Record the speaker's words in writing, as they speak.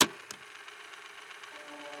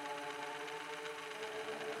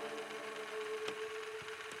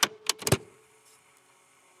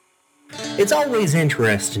It's always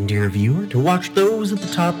interesting, dear viewer, to watch those at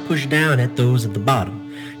the top push down at those at the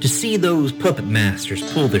bottom, to see those puppet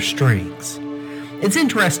masters pull their strings. It's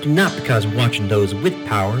interesting not because watching those with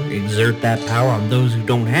power exert that power on those who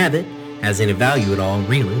don't have it has any value at all,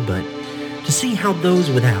 really, but to see how those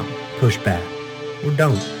without push back or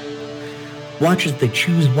don't. Watch as they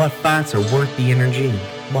choose what fights are worth the energy and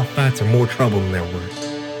what fights are more trouble than they're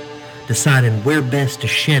worth, deciding where best to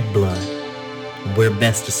shed blood and where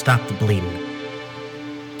best to stop the bleeding.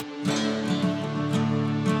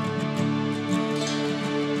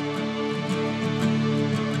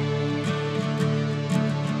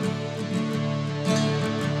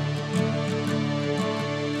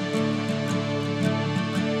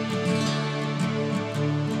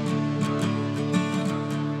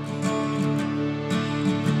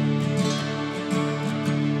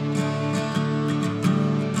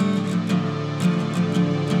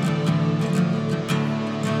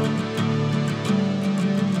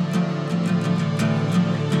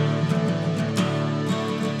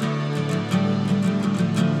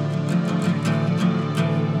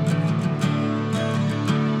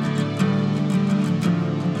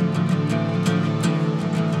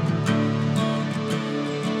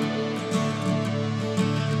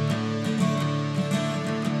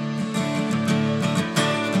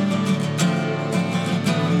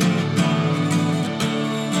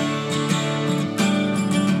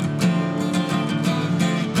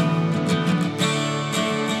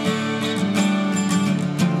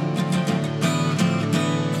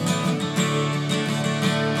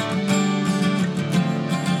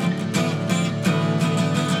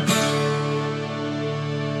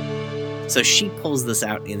 So she pulls this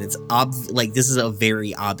out, and it's this is a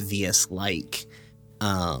very obvious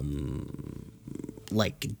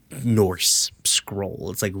Norse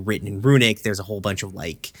scroll. It's written in runic. There's a whole bunch of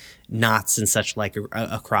knots and such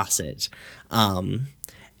across it, and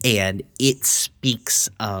it speaks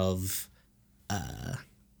of a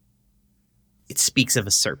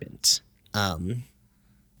serpent,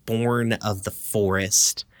 born of the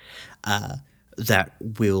forest, that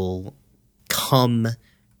will come.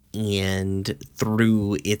 And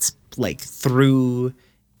through its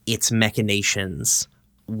machinations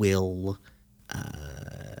will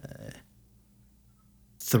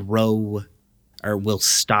will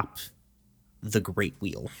stop the Great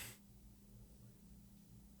Wheel.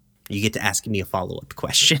 You get to ask me a follow-up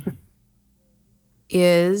question.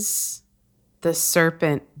 Is the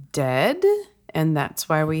serpent dead, and that's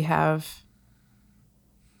why we have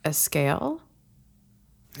a scale?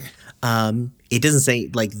 It doesn't say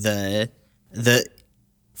the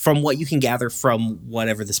from what you can gather from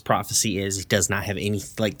whatever this prophecy is, it does not have any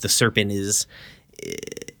the serpent is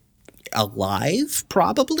alive,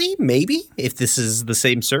 probably, maybe, if this is the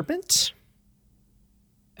same serpent.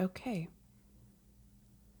 Okay.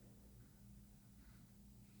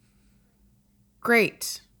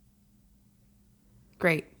 Great.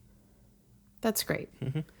 That's great.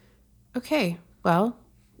 Mm-hmm. Okay. Well,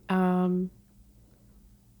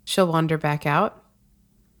 she'll wander back out.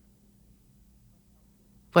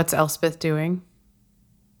 What's Elspeth doing?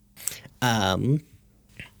 I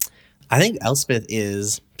think Elspeth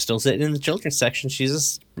is still sitting in the children's section.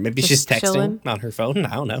 She's texting chilling on her phone.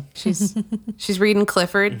 I don't know. She's reading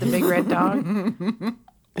Clifford, the big red dog.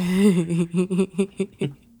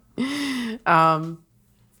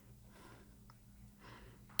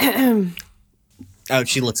 Oh,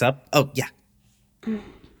 she looks up. Oh, yeah.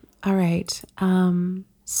 All right.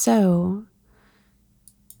 So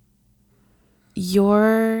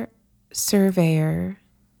your surveyor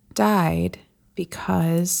died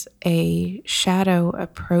because a shadow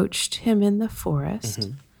approached him in the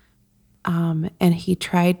forest, and he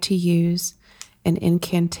tried to use an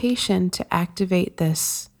incantation to activate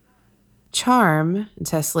this charm. And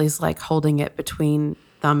Cecily's holding it between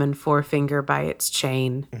thumb and forefinger by its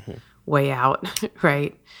chain, way out,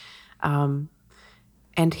 right? And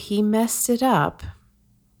he messed it up.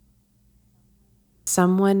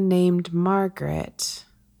 Someone named Margaret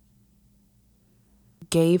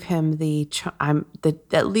gave him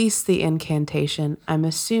at least the incantation. I'm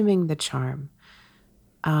assuming the charm.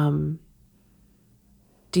 Do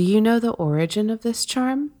you know the origin of this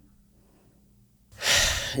charm?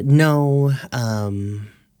 No,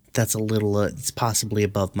 that's a little, it's possibly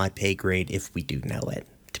above my pay grade if we do know it,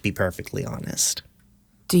 to be perfectly honest.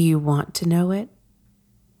 Do you want to know it?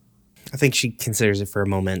 I think she considers it for a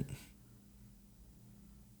moment.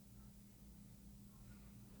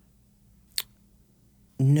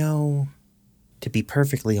 No, to be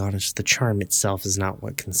perfectly honest, the charm itself is not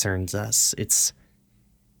what concerns us. It's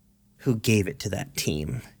who gave it to that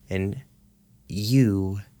team. And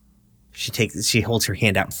you She holds her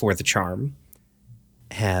hand out for the charm.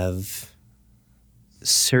 Have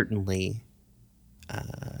certainly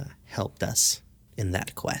helped us in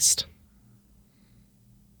that quest.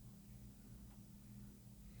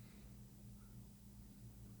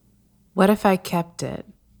 What if I kept it?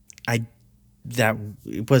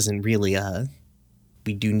 It wasn't really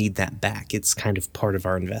we do need that back. It's kind of part of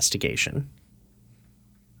our investigation.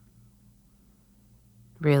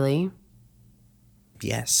 Really?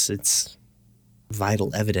 Yes, it's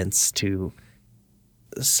vital evidence to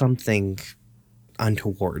something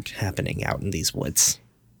untoward happening out in these woods.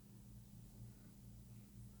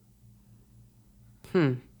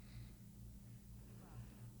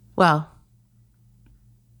 Well.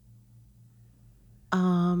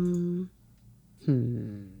 You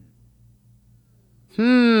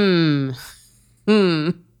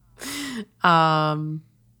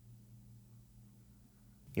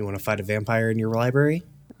want to fight a vampire in your library?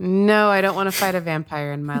 No, I don't want to fight a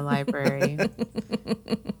vampire in my library.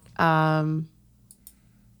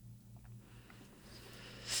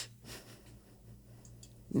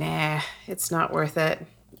 Nah, it's not worth it.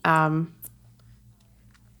 I'd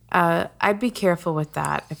be careful with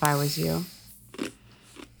that if I was you.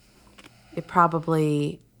 It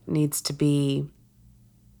probably needs to be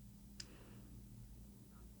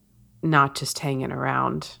not just hanging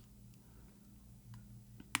around.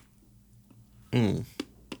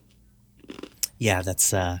 Yeah,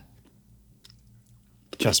 that's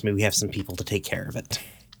trust me, we have some people to take care of it.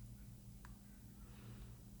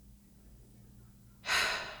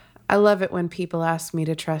 I love it when people ask me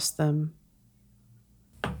to trust them.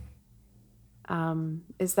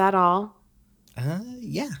 Is that all?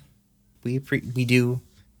 Yeah. We do.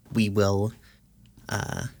 We will.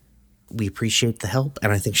 We appreciate the help,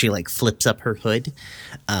 and I think she like flips up her hood.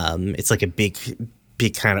 It's like a big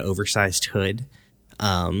kind of oversized hood.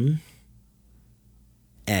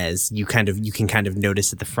 As you can kind of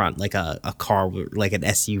notice at the front, like a car, like an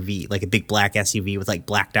SUV, like a big black SUV with like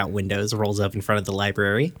blacked out windows, rolls up in front of the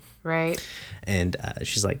library. Right. And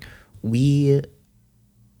she's like, we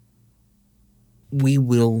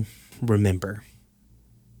will remember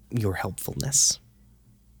your helpfulness.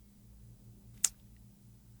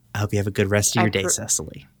 I hope you have a good rest of your day,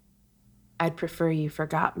 Cecily. I'd prefer you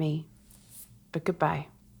forgot me, but goodbye.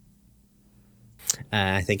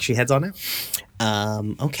 I think she heads on now.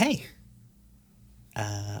 Okay.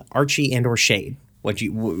 Archie and or Shade.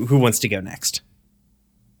 Who wants to go next?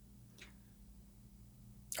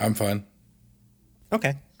 I'm fine.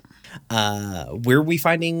 Okay. Where are we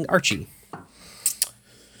finding Archie?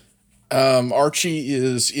 Archie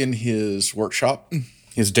is in his workshop,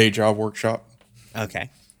 his day job workshop. Okay.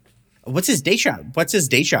 What's his day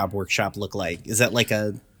job workshop look like? Is that like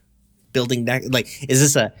a building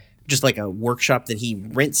is this just like a workshop that he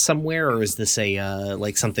rents somewhere, or is this a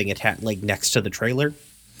like something attached like next to the trailer?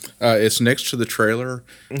 It's next to the trailer.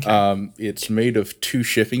 Okay. It's made of 2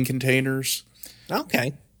 shipping containers.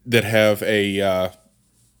 Okay. That have a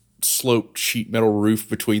sloped sheet metal roof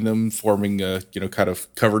between them, forming a kind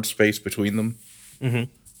of covered space between them. Mm-hmm.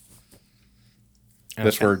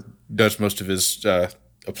 That's where he does most of his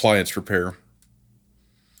appliance repair.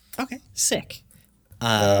 Okay, sick.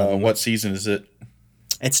 What season is it?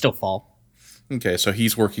 It's still fall. Okay, so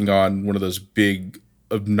he's working on one of those big,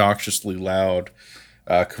 obnoxiously loud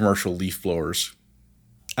commercial leaf blowers.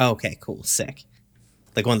 Okay, cool, sick.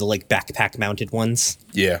 Like one of the like backpack mounted ones.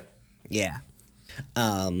 Yeah. Yeah.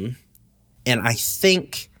 And I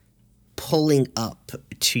think pulling up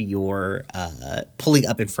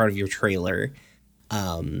in front of your trailer,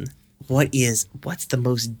 what's the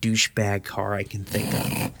most douchebag car I can think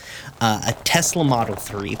of? A Tesla Model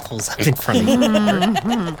 3 pulls up in front of you.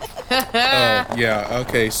 Oh, yeah.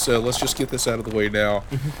 Okay, so let's just get this out of the way now.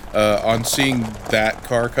 On seeing that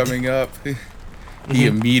car coming up, he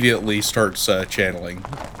immediately starts channeling.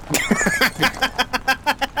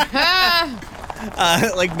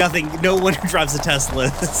 Like nothing. No one who drives a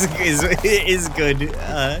Tesla is good.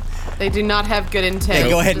 They do not have good intent. Yeah,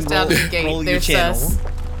 go ahead just and out of the gate. roll They're your channel. sus. All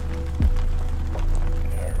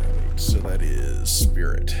right, so that is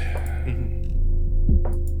Spirit.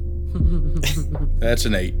 That's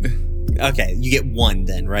an 8. Okay, you get 1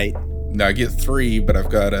 then, right? Now I get 3, but I've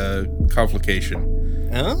got a complication.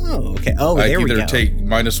 Oh, okay. Oh, I there we can go. either take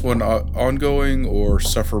 -1 ongoing, or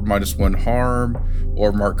suffer -1 harm,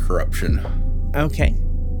 or mark corruption. Okay.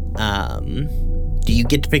 Do you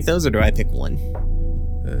get to pick those, or do I pick one?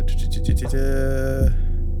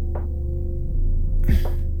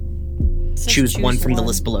 Choose one from the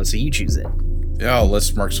list below, so you choose it. Yeah,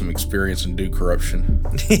 let's mark some experience and do corruption.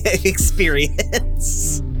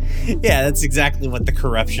 Experience. Yeah, that's exactly what the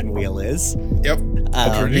corruption wheel is. Yep.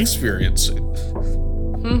 I've heard experience.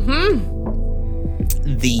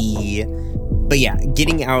 But yeah,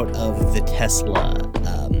 getting out of the Tesla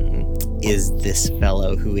is this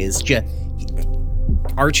fellow who is just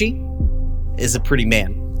Archie is a pretty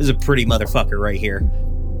man. Is a pretty motherfucker right here.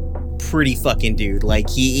 Pretty fucking dude. Like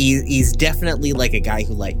he's definitely like a guy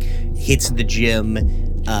who like hits the gym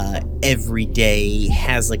every day,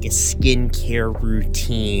 has like a skincare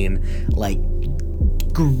routine, like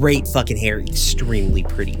great fucking hair, extremely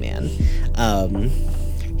pretty man.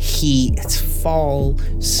 It's fall,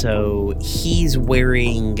 so he's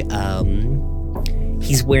wearing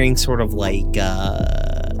sort of like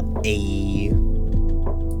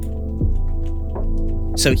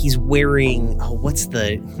so he's wearing what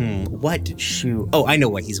shoe? Oh, I know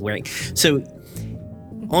what he's wearing. So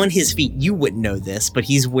on his feet, you wouldn't know this, but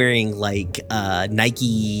he's wearing like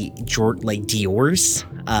Nike like Dior's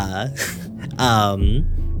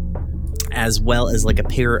as well as like a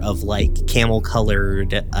pair of like camel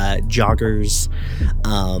colored joggers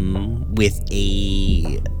with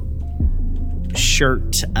a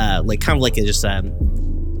shirt like kind of like he's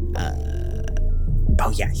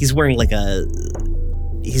wearing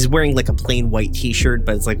like a plain white t-shirt,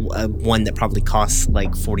 but it's like one that probably costs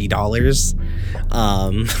like $40.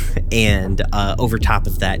 And over top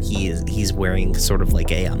of that, he's wearing sort of like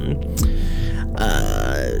a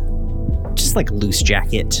just like a loose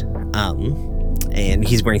jacket. And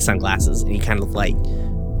he's wearing sunglasses, and he kind of like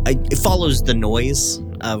it follows the noise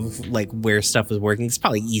of like where stuff is working. It's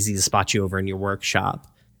probably easy to spot you over in your workshop.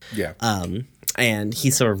 Yeah. And he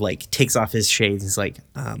sort of like takes off his shades. He's like,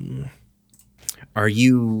 are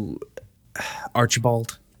you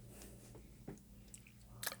Archibald?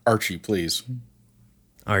 Archie, please.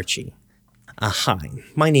 Archie. Hi,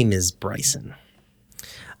 my name is Bryson.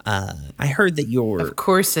 I heard that you're... Of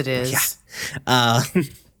course it is. Yeah.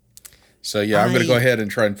 So yeah, I'm going to go ahead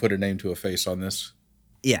and try and put a name to a face on this.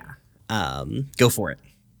 Yeah. Go for it.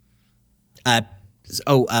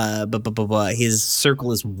 His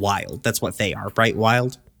circle is wild. That's what they are, right?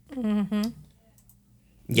 Wild? Mm-hmm.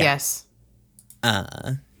 Yeah. Yes.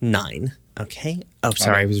 9. Okay. Oh,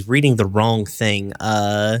 sorry. I was reading the wrong thing.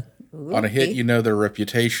 On a hit, you know their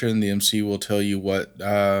reputation. The MC will tell you what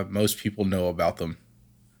most people know about them.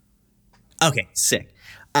 Okay, sick.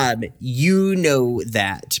 You know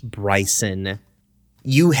that Bryson...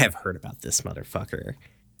 You have heard about this motherfucker.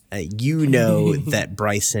 You know that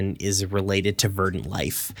Bryson is related to Verdant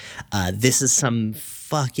Life. This is some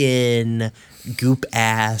fucking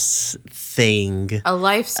goop-ass thing. A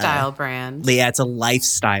lifestyle brand. Yeah, it's a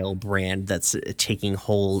lifestyle brand that's taking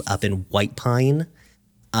hold up in White Pine.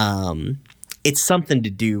 It's something to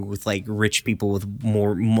do with like rich people with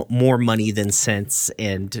more money than sense,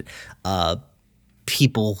 and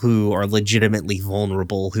people who are legitimately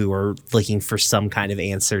vulnerable who are looking for some kind of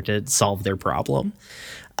answer to solve their problem.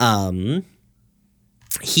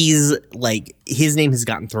 He's like, his name has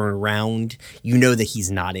gotten thrown around. You know that he's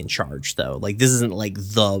not in charge though. Like this isn't like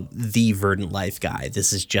the Verdant Life guy.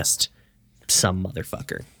 This is just some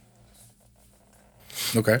motherfucker.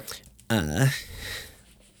 Okay.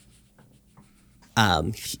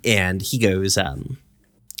 And he goes, I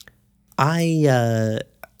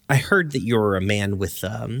heard that you're a man with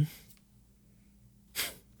a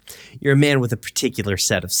particular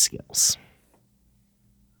set of skills.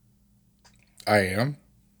 I am.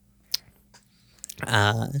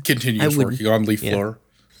 Continues working on leaf blower.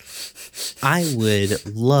 I would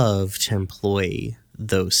love to employ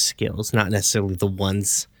those skills, not necessarily the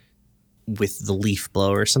ones with the leaf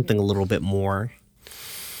blower, something a little bit more,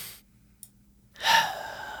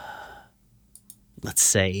 let's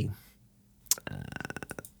say,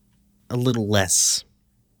 a little less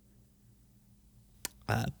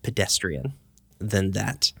pedestrian than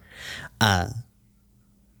that.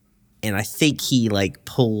 And I think he like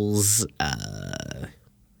pulls, I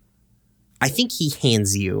think he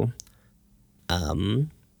hands you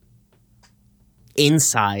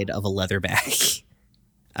inside of a leather bag.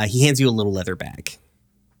 He hands you a little leather bag.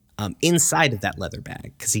 Inside of that leather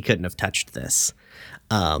bag, because he couldn't have touched this,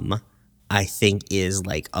 I think is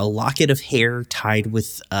like a locket of hair tied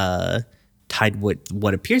with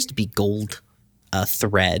what appears to be gold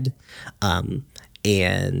thread,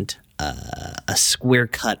 and a square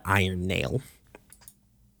cut iron nail.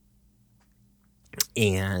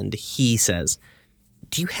 And he says,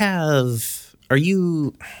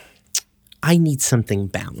 I need something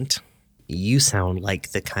bound. You sound like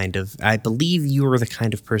I believe you are the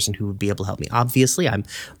kind of person who would be able to help me. Obviously, I'm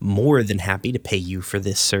more than happy to pay you for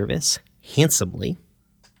this service handsomely.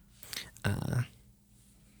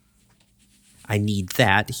 I need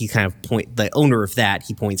that. He kind of the owner of that,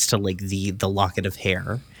 he points to like the locket of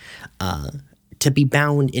hair, to be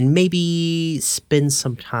bound and maybe spend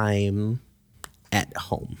some time at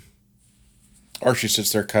home. Archie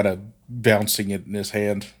sits there kind of bouncing it in his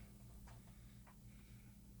hand.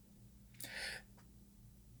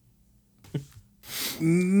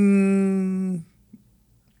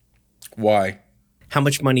 Why? How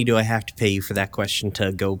much money do I have to pay you for that question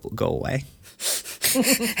to go away?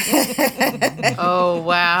 Oh,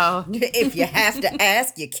 wow. If you have to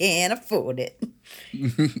ask, you can't afford it.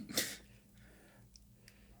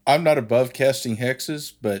 I'm not above casting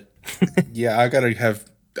hexes, but yeah, I gotta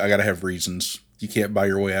have reasons. You can't buy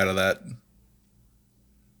your way out of that.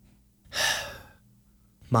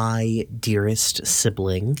 My dearest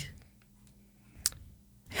sibling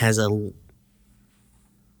has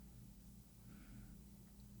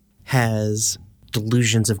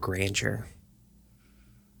delusions of grandeur.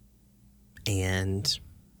 And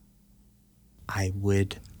I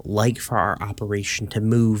would like for our operation to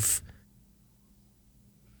move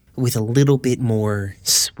with a little bit more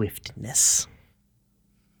swiftness.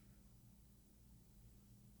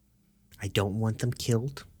 I don't want them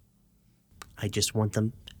killed. I just want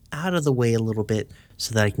them out of the way a little bit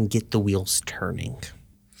so that I can get the wheels turning.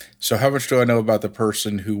 So how much do I know about the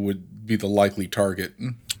person who would be the likely target?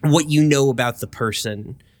 What you know about the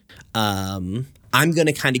person, I'm going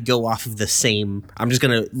to kind of go off of the same. I'm just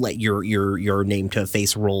going to let your name to a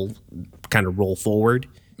face roll forward.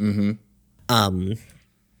 Mm-hmm.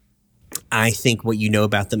 I think what you know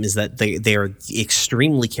about them is that they are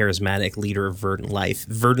extremely charismatic leader of Verdant Life.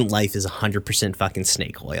 Verdant Life is 100% fucking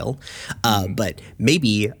snake oil, but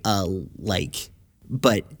maybe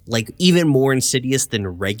but even more insidious than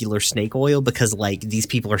regular snake oil, because like these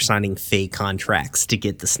people are signing fake contracts to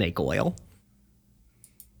get the snake oil.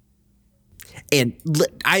 And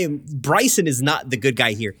Bryson is not the good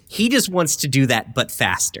guy here. He just wants to do that, but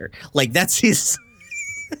faster. Like that's his.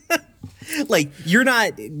 Like, you're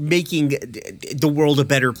not making the world a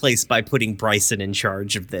better place by putting Bryson in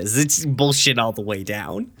charge of this. It's bullshit all the way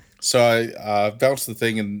down. So I bounce the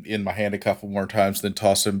thing in my hand a couple more times, then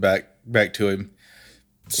toss him back to him.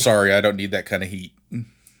 Sorry, I don't need that kind of heat.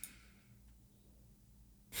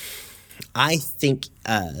 I think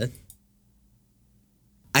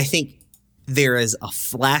there is a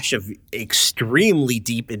flash of extremely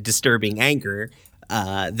deep and disturbing anger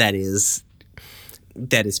that is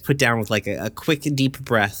put down with like a quick and deep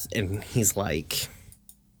breath, and he's like,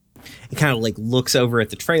 he kind of like looks over at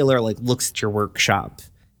the trailer, like looks at your workshop.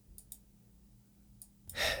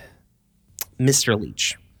 Mr.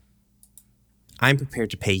 Leach, I'm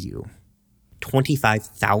prepared to pay you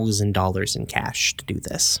 $25,000 in cash to do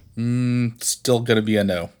this. Still gonna be a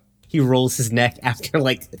no. He rolls his neck after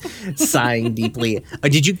like sighing deeply.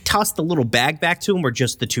 Did you toss the little bag back to him, or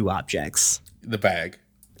just the two objects? The bag.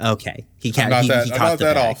 Okay, I'm not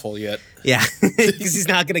that awful yet. Yeah, because he's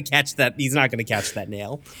not gonna catch that. He's not gonna catch that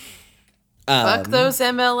nail. Fuck those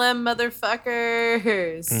MLM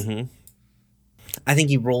motherfuckers. Mm-hmm. I think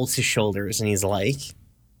he rolls his shoulders and he's like,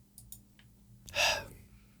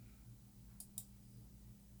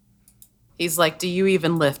 he's like, "Do you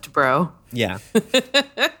even lift, bro?" Yeah.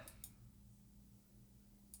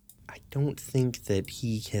 I don't think that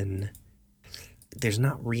he can. There's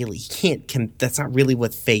not really, he can't, that's not really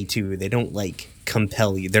what Fae do. They don't like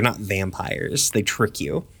compel you. They're not vampires. They trick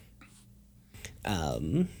you.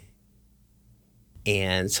 And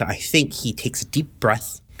so I think he takes a deep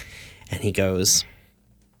breath and he goes,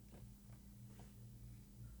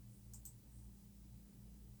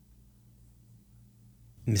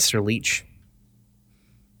 Mr. Leach,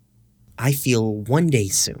 I feel one day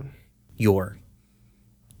soon your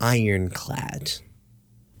ironclad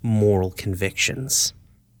moral convictions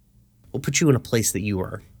will put you in a place that you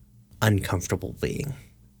are uncomfortable being.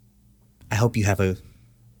 I hope you have a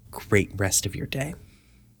great rest of your day.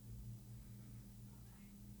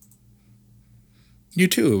 You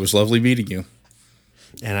too. It was lovely meeting you.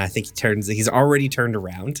 And I think he's already turned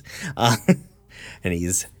around, and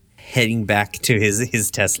he's heading back to his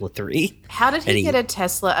Tesla 3. How did he get a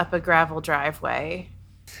Tesla up a gravel driveway?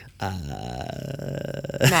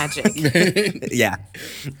 Magic. Yeah.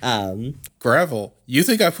 Gravel. You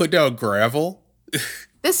think I put down gravel?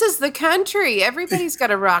 This is the country. Everybody's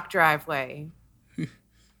got a rock driveway.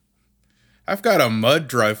 I've got a mud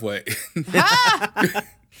driveway.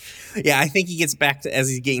 Yeah, I think he gets back to, as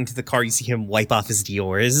he's getting to the car, you see him wipe off his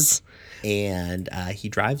Dior's, and he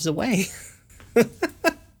drives away.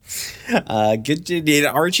 Good,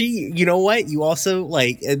 Archie. You know what? You also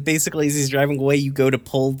basically as he's driving away, you go to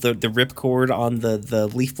pull the rip cord on the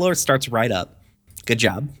leaf blower. It starts right up. Good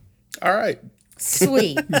job. All right.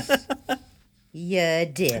 Sweet. You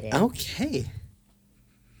did it. Okay.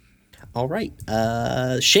 All right.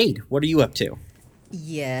 Shade, what are you up to?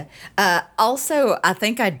 Yeah. Also, I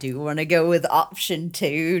think I do want to go with option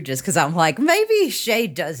 2, just because I'm like, maybe Shay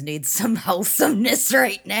does need some wholesomeness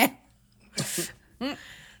right now.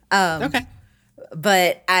 Okay.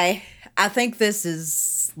 But I think this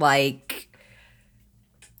is like,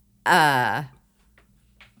 I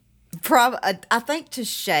think to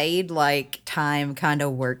Shade, like, time kind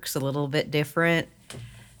of works a little bit different.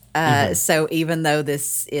 So even though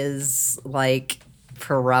this is like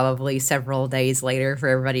probably several days later for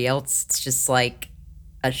everybody else, it's just like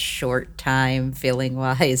a short time feeling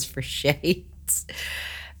wise for Shades.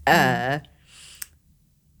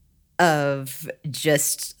 Of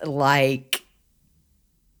just like,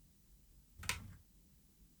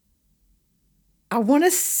 I want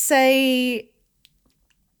to say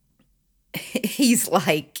he's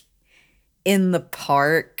like in the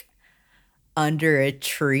park under a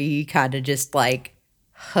tree, kind of just like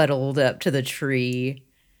huddled up to the tree.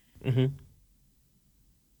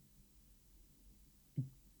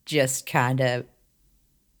 Just kind of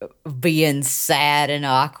being sad and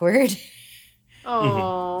awkward.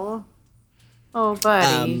 Oh. Oh,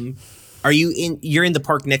 buddy. You're in the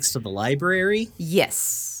park next to the library?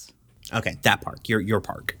 Yes. Okay, that park. Your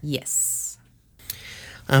park. Yes.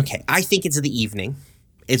 Okay, I think it's the evening.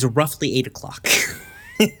 It's roughly 8 o'clock.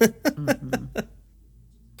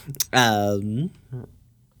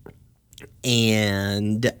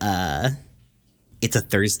 And it's a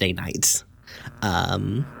Thursday night.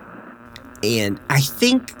 And I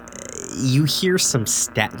think you hear some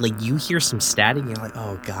static, and you're like,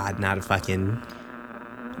 oh God, not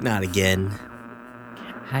again.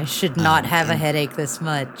 I should not have a headache this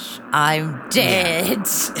much. I'm dead.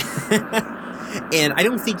 And I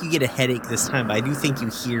don't think you get a headache this time, but I do think you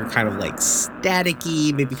hear kind of like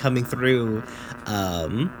staticky, maybe coming through,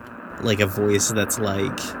 like a voice that's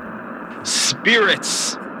like,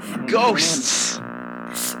 spirits, ghosts,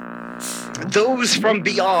 those from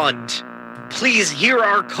beyond, please hear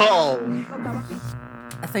our call.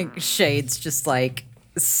 I think Shade's just like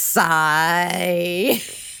sigh.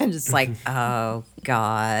 I'm just like, oh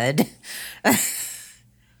God.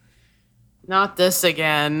 Not this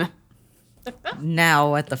again. Now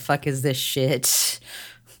what the fuck is this shit?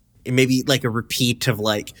 maybe like a repeat of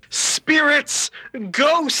like, spirits,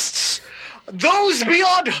 ghosts, those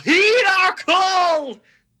beyond, heed our call.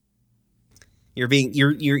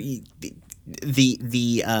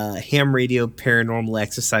 The ham radio paranormal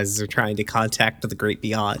exercises are trying to contact the great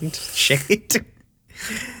beyond. Shade.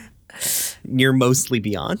 Near mostly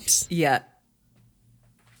beyond. Yeah.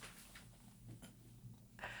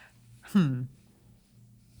 I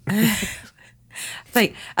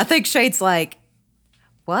think Shade's like,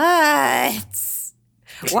 what?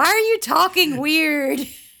 Why are you talking weird?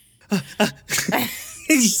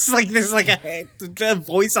 It's like there's like a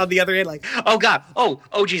voice on the other end, like, Oh God.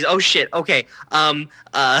 Oh geez. Oh shit. Okay. and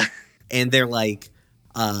they're like,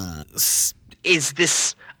 Is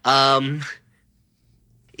this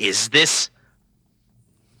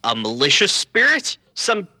a malicious spirit?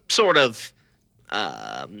 Some sort of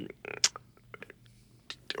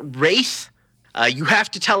wraith? You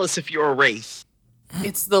have to tell us if you're a wraith.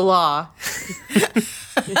 It's the law.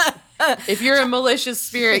 If you're a malicious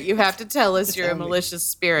spirit, you have to tell us you're a malicious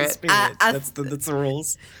spirit. that's the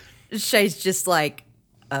rules. Shade's just like,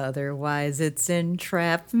 otherwise it's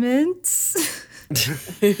entrapments.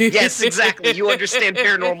 Yes, exactly. You understand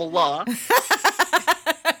paranormal law.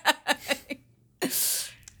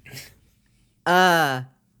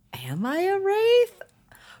 Am I a wraith?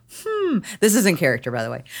 This isn't character, by the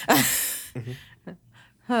way.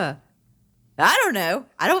 I don't know.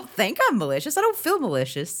 I don't think I'm malicious. I don't feel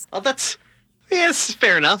malicious. Well, that's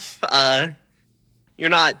fair enough. You're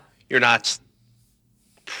not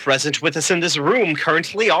present with us in this room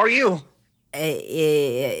currently, are you?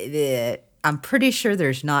 I'm pretty sure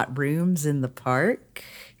there's not rooms in the park.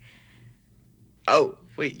 Oh,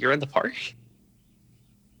 wait, you're in the park?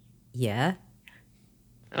 Yeah.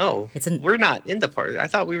 Oh, we're not in the park. I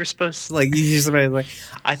thought we were supposed to, Like you hear somebody like,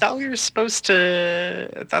 I thought they were supposed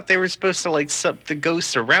to like sub the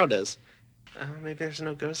ghosts around us. Maybe there's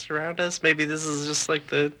no ghosts around us. Maybe this is just like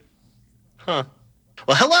the, Well,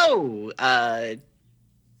 hello,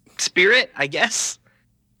 spirit, I guess.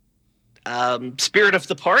 Spirit of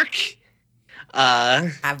the park.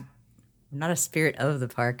 I'm not a spirit of the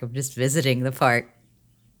park. I'm just visiting the park.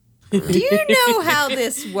 Do you know how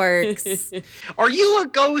this works? Are you a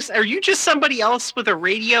ghost? Are you just somebody else with a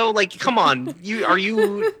radio? Like, come on. Are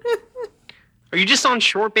you just on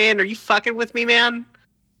short band? Are you fucking with me, man?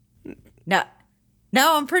 No,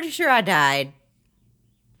 No, I'm pretty sure I died.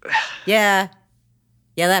 Yeah.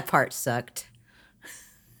 Yeah, that part sucked.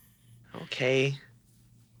 Okay.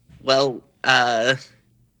 Well,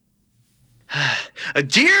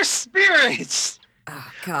 dear spirits.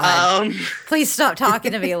 Oh God. Please stop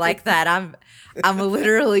talking to me like that. I'm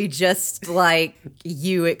literally just like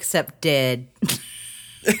you except dead.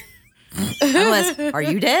 Unless, are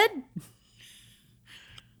you dead?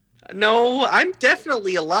 No, I'm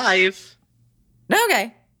definitely alive.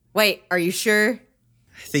 Okay. Wait, are you sure?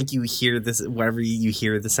 I think you hear this whenever you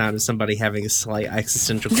hear the sound of somebody having a slight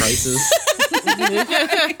existential crisis.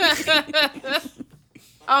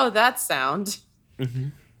 Oh, that sound.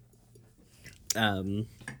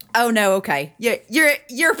 Oh no, okay.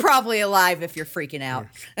 You're probably alive if you're freaking out.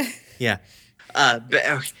 Yeah.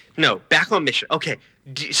 No, back on mission. Okay,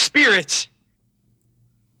 spirits,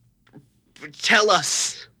 tell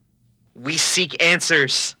us. We seek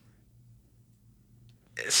answers.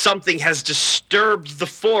 Something has disturbed the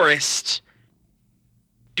forest.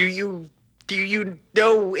 Do you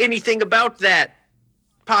know anything about that?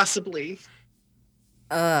 Possibly.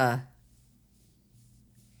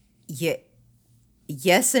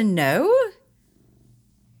 Yes and no?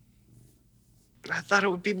 I thought it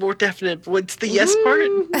would be more definite. What's the yes part?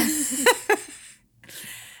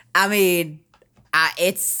 I mean,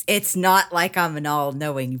 it's not like I'm an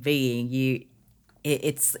all-knowing being.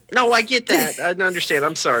 It's No, I get that. I understand.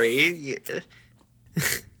 I'm sorry.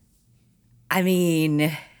 I mean,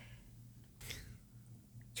 you're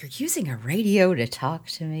using a radio to talk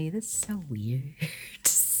to me. That's so weird.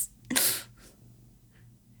 Is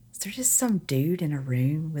there just some dude in a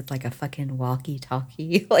room with like a fucking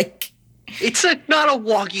walkie-talkie? Like, It's not a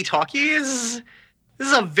walkie-talkie. This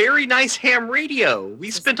is a very nice ham radio.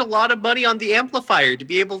 We spent a lot of money on the amplifier to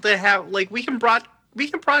be able to have we can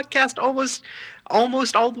broadcast almost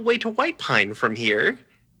all the way to White Pine from here.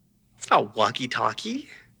 It's not walkie-talkie.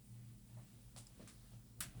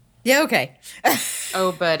 yeah, okay.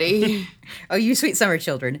 Oh, buddy. Oh, you sweet summer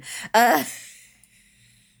children.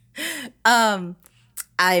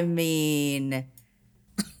 I mean,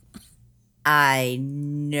 I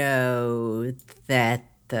know that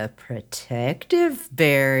the protective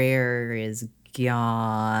barrier is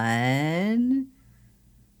gone.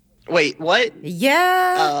 Wait, what?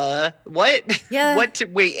 Yeah. What? Yeah.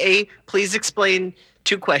 Wait, please explain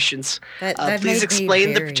 2 questions. That Please made me explain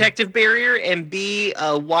the very- protective barrier, and B,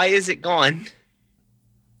 why is it gone?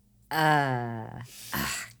 God,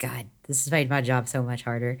 this has made my job so much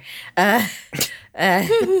harder. I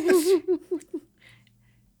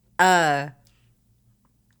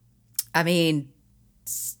mean,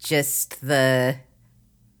 it's just the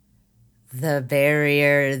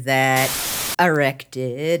barrier that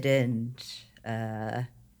erected and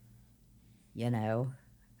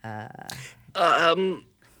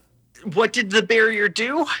What did the barrier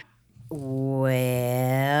do? well,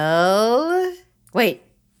 wait.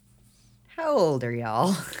 How old are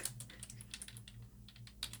y'all?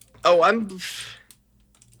 Oh, I'm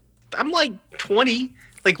like 20.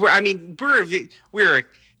 Like we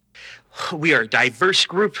are a diverse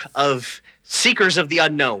group of seekers of the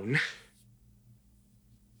unknown.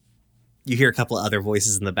 You hear a couple of other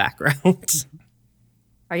voices in the background.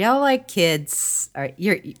 Are y'all like kids?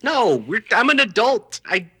 No, I'm an adult.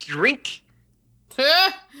 I drink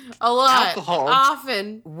A lot. Alcohol.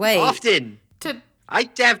 Often. Wait. often. I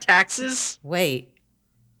have taxes. Wait.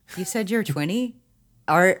 You said you're 20?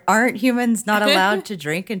 Aren't humans not allowed to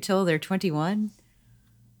drink until they're 21?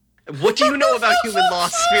 What do you know about human law,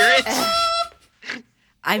 Spirit?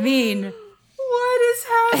 I mean, What is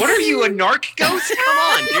happening? What are you, a narc ghost? Come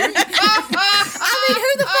on, dude. who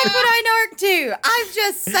the fuck would I narc to? I'm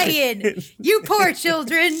just saying, you poor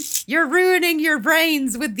children, you're ruining your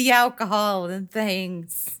brains with the alcohol and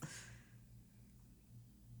things.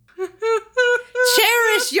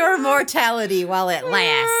 Cherish your mortality while it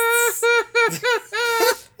lasts.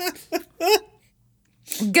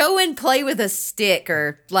 Go and play with a stick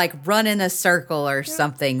or like run in a circle or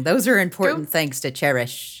something. Those are important things to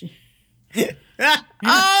cherish.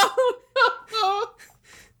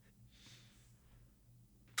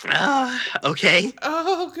 Oh, Okay.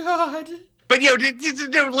 oh God. But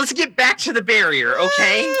let's get back to the barrier,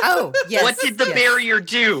 okay? Oh, yes. What did the yes. barrier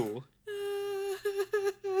do?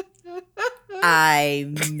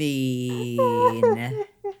 I mean,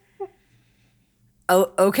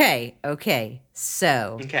 oh, okay.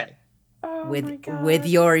 So, Okay. with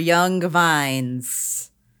your young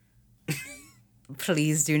vines,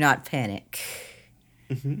 please do not panic.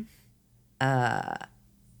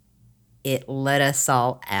 It let us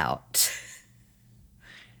all out.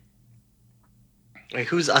 Wait,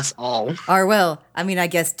 who's us all? Or, well, I mean, I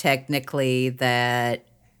guess technically that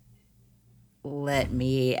let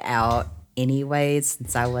me out anyways,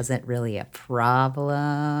 since I wasn't really a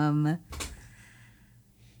problem.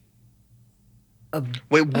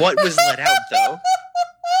 Wait, what was let out though?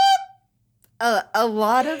 A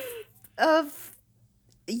lot of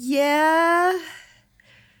yeah.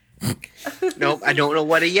 Nope, I don't know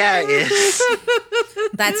what a yeah is.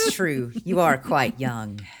 That's true. You are quite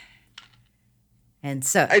young. And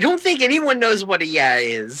so I don't think anyone knows what a yeah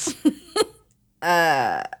is.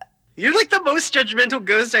 You're like the most judgmental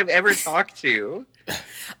ghost I've ever talked to.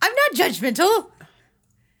 I'm not judgmental.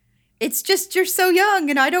 It's just you're so young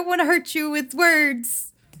and I don't want to hurt you with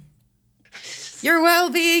words. Your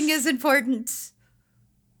well-being is important.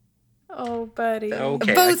 Oh, buddy.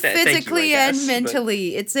 Okay, Both thank you, I physically guess, and but-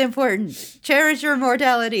 mentally. It's important. Cherish your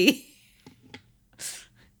mortality.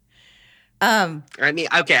 I mean,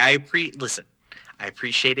 okay, I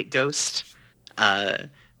appreciate it, Ghost.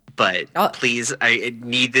 But please, I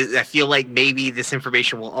need this. I feel like maybe this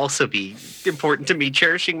information will also be important to me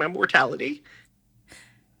cherishing my mortality.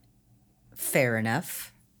 Fair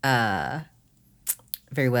enough.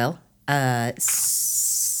 Very well.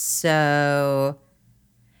 So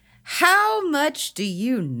how much do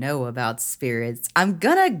you know about spirits? I'm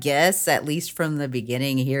gonna guess, at least from the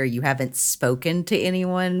beginning here, you haven't spoken to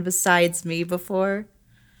anyone besides me before.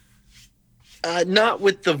 Not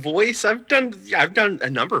with the voice. I've done a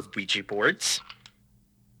number of Ouija boards.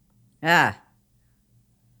 Ah.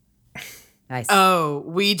 I see. Oh,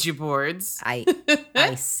 Ouija boards. I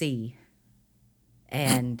see.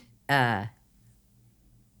 And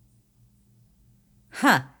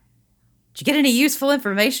did you get any useful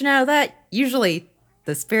information out of that? Usually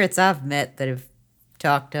the spirits I've met that have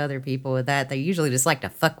talked to other people with that, they usually just like to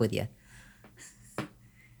fuck with you.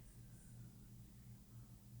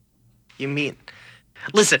 You mean?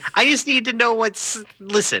 Listen, I just need to know what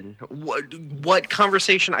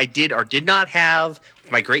conversation I did or did not have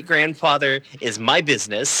with my great grandfather is my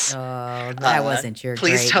business. Oh, that wasn't your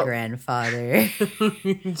please tell- great-grandfather.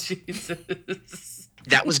 Jesus.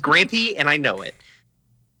 That was Grampy, and I know it.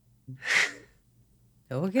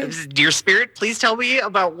 Okay. Dear Spirit, please tell me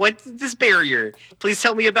about what this barrier. Please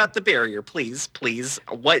tell me about the barrier, please.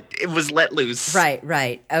 What it was let loose.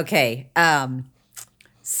 Right. Okay.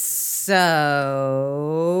 So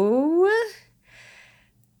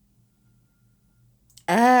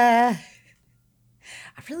I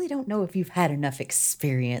really don't know if you've had enough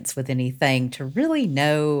experience with anything to really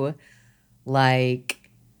know, like,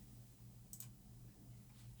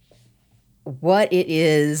 what it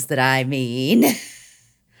is that I mean.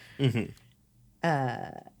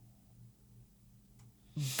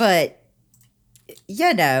 But,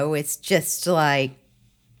 you know, it's just like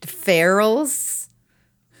ferals.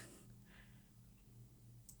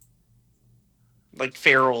 Like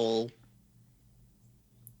feral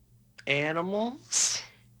animals?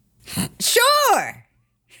 Sure.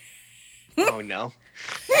 Oh no.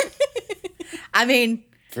 I mean,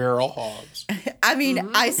 Feral hogs.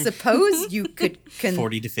 I suppose you could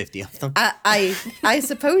 40 to 50 of them. I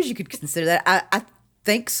suppose you could consider that. I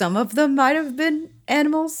think some of them might have been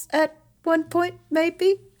animals at one point,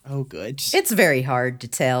 maybe. Oh, good. It's very hard to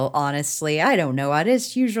tell, honestly. I don't know. I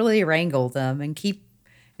just usually wrangle them and keep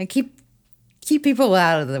people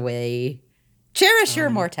out of the way. Cherish your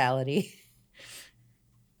mortality.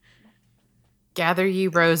 Gather ye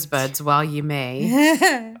rosebuds while you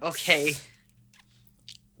may. Okay.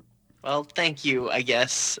 Well, thank you, I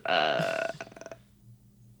guess.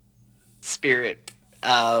 Spirit.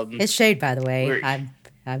 It's Shade, by the way. We're-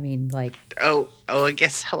 I mean, like, Oh, I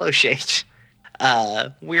guess hello, Shade.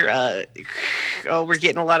 We're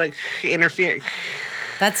getting a lot of interference.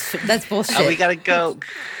 that's bullshit. We gotta go.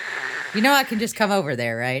 You know I can just come over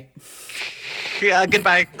there, right?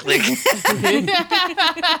 Goodbye. Click.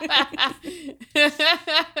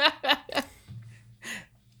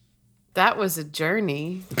 That was a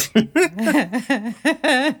journey.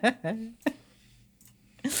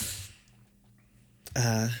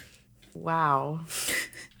 Wow.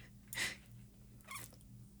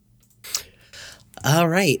 All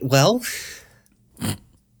right. Well,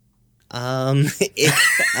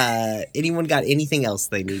 if anyone got anything else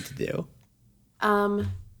they need to do,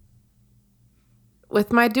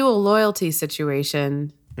 With my dual loyalty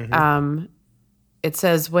situation, it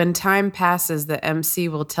says when time passes, the MC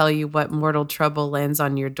will tell you what mortal trouble lands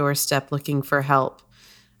on your doorstep looking for help.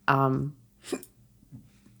 I'm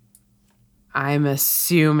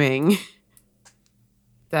assuming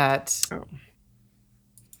that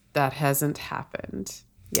that hasn't happened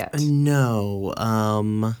yet. no.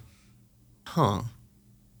 Huh.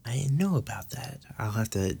 I didn't know about that. I'll have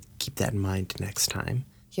to keep that in mind next time.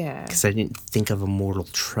 Yeah. Because I didn't think of Immortal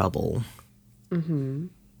Trouble.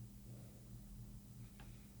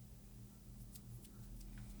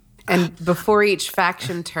 And before each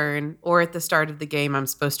faction turn, or at the start of the game, I'm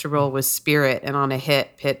supposed to roll with spirit, and on a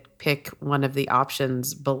hit, pick one of the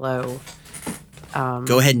options below.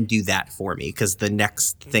 Go ahead and do that for me, because the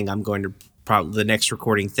next thing the next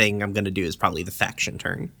recording thing I'm going to do is probably the faction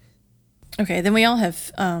turn. Okay, then we all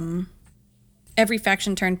have every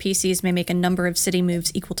faction turn PCs may make a number of city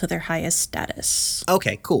moves equal to their highest status.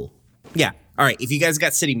 Okay, cool. Yeah. All right, if you guys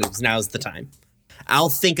got city moves, now's the time. I'll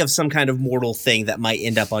think of some kind of mortal thing that might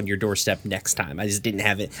end up on your doorstep next time. I just didn't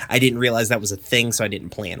have it. I didn't realize that was a thing, so I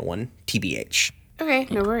didn't plan one. TBH. Okay,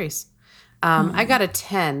 no worries. I got a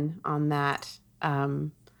 10 on that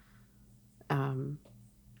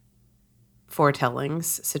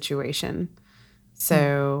foretellings situation.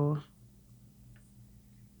 So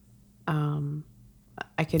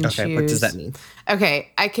I can choose. Okay, what does that mean?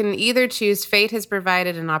 Okay, I can either choose fate has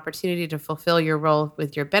provided an opportunity to fulfill your role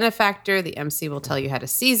with your benefactor. The MC will tell you how to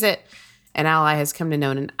seize it. An ally has come to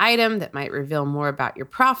know an item that might reveal more about your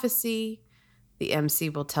prophecy. The MC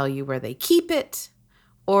will tell you where they keep it.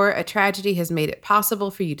 Or a tragedy has made it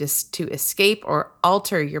possible for you to escape or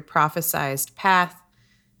alter your prophesized path.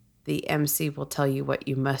 The MC will tell you what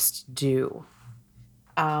you must do.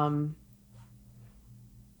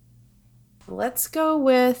 Let's go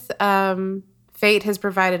with fate has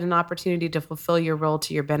provided an opportunity to fulfill your role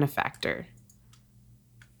to your benefactor.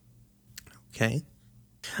 Okay.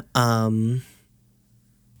 And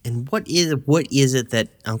what is it that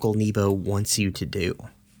Uncle Nebo wants you to do?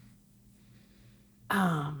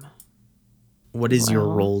 What is your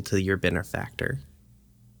role to your benefactor?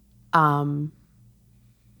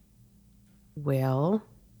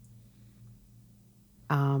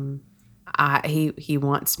 He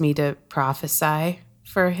wants me to prophesy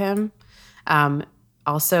for him.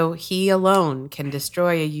 Also, he alone can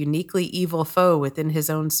destroy a uniquely evil foe within his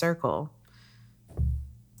own circle.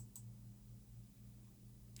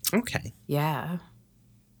 Okay. Yeah.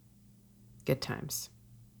 Good times.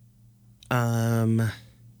 An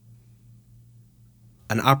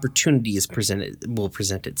opportunity will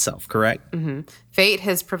present itself, correct? Mm-hmm. Fate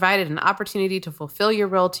has provided an opportunity to fulfill your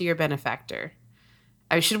role to your benefactor.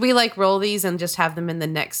 Should we roll these and just have them in the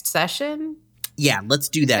next session? Yeah, let's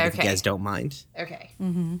do that if you guys don't mind. Okay.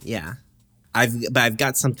 Yeah. I've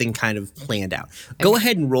got something kind of planned out. Go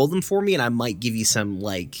ahead and roll them for me, and I might give you some,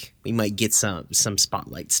 we might get some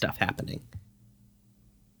spotlight stuff happening.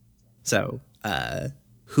 So,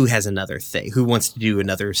 who has another thing? Who wants to do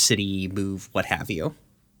another city move, what have you?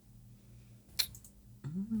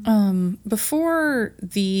 Before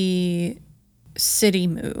the city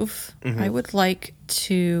move, I would like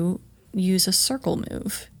to use a circle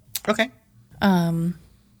move. Okay.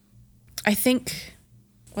 I think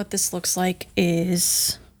what this looks like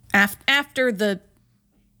is after the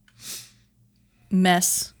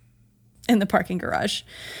mess in the parking garage,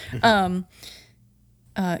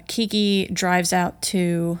 Kiki drives out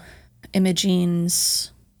to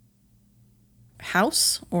Imogene's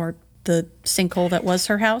house, or the sinkhole that was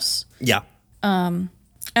her house. Yeah. And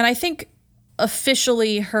I think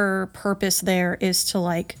officially her purpose there is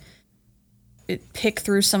to pick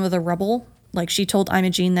through some of the rubble. She told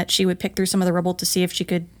Imogene that she would pick through some of the rubble to see if she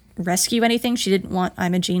could rescue anything. She didn't want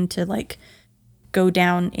Imogene to go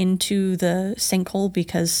down into the sinkhole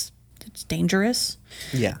because it's dangerous.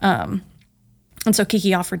 Yeah. And so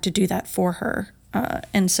Kiki offered to do that for her.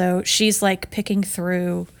 And so she's picking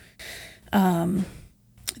through the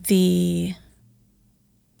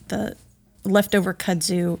leftover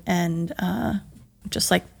kudzu and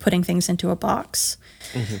just putting things into a box.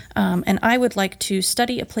 And I would like to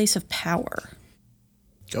study a place of power.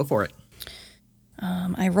 Go for it.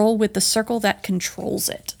 I roll with the circle that controls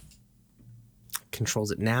it. Controls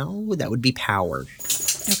it now? That would be power.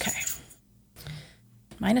 Okay.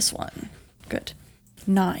 -1. Good.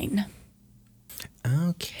 9.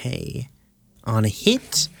 Okay. On a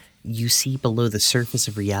hit, you see below the surface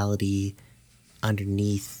of reality,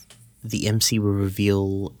 underneath, the MC will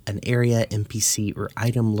reveal an area, NPC, or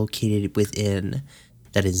item located within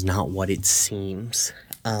that is not what it seems.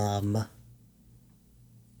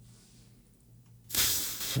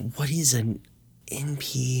 What is an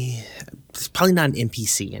NP? There's probably not an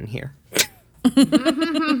NPC in here.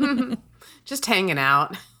 Just hanging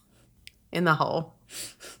out in the hole.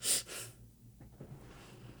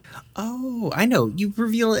 Oh, I know. You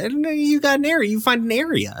reveal it. You got an area. You find an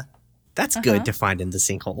area. That's good to find in the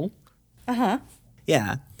sinkhole.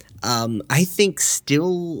 Yeah. I think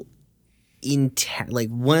still intact. Like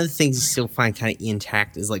one of the things you still find kind of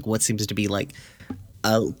intact is like what seems to be like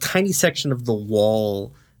a tiny section of the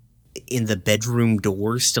wall in the bedroom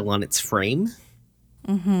door still on its frame.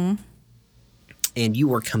 Mm-hmm. And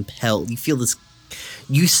you are compelled. You feel this.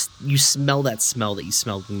 You smell that smell that you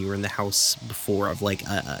smelled when you were in the house before of like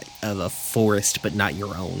a forest, but not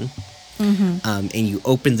your own. Mm-hmm. And you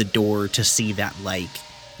open the door to see that like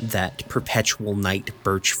that perpetual night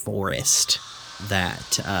birch forest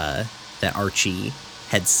that that Archie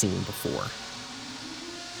had seen before.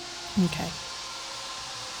 Okay.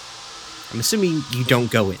 I'm assuming you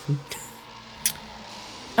don't go in.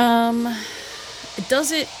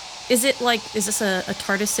 Is this a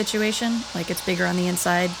TARDIS situation? Like it's bigger on the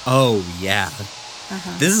inside? Oh, yeah.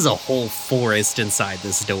 This is a whole forest inside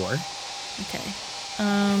this door. Okay.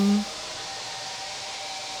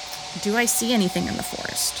 Do I see anything in the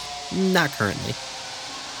forest? Not currently.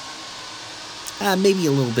 Maybe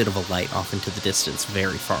a little bit of a light off into the distance,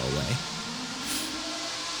 very far away.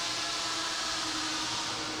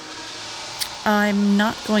 I'm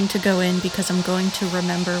not going to go in because I'm going to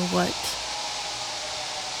remember what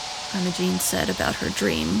Imogene said about her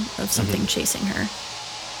dream of something chasing her.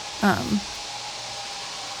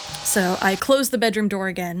 So I close the bedroom door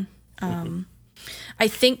again. I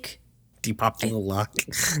think... Do you pop the lock?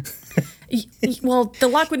 Well, the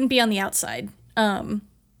lock wouldn't be on the outside.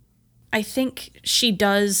 I think she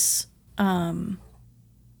does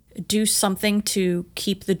do something to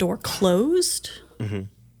keep the door closed. Mm-hmm.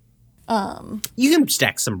 You can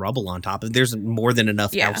stack some rubble on top of it. There's more than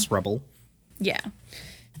enough house rubble. Yeah.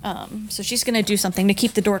 So she's going to do something to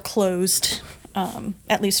keep the door closed,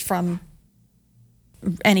 at least from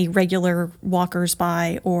any regular walkers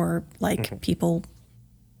by or like people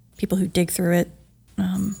who dig through it.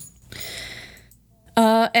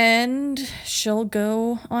 And she'll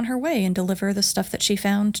go on her way and deliver the stuff that she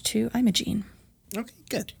found to Imogene. Okay,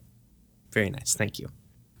 good. Very nice. Thank you.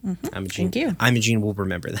 Mm-hmm. Imogene. Thank you. Imogene will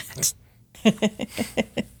remember that.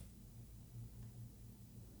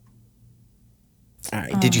 All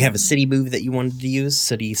right. Did you have a city move that you wanted to use?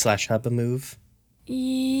 City/hub move?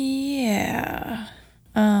 Yeah.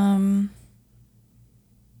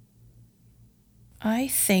 I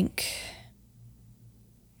think...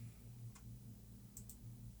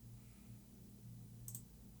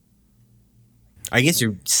 I guess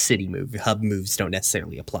your city move, hub moves don't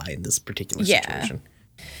necessarily apply in this particular situation.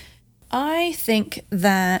 I think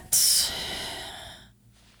that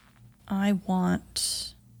I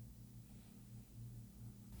want...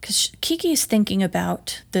 Because Kiki is thinking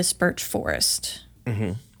about this birch forest.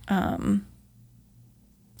 Mm-hmm.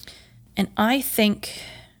 And I think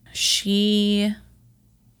she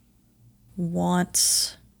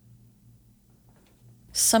wants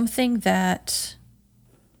something that...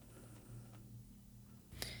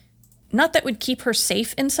 Not that would keep her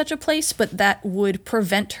safe in such a place, but that would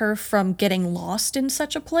prevent her from getting lost in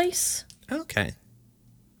such a place. Okay.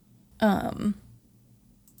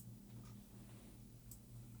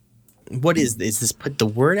 What is this? Put the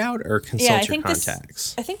word out or consult your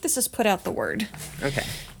contacts? I think this is put out the word. Okay.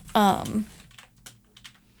 When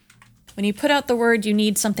you put out the word, you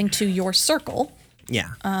need something to your circle.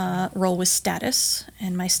 Yeah. Roll with status.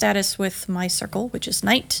 And my status with my circle, which is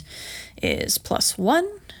night, is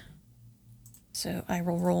 +1. So I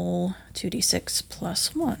will roll 2d6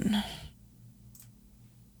 plus 1.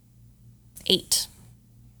 8.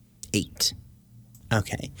 8.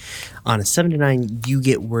 Okay. On a 7 to 9, you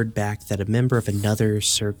get word back that a member of another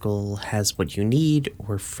circle has what you need,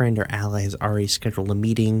 or a friend or ally has already scheduled a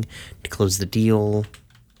meeting to close the deal.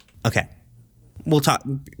 Okay. We'll talk.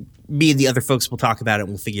 Me and the other folks will talk about it, and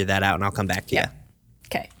we'll figure that out, and I'll come back to you.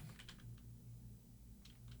 Okay.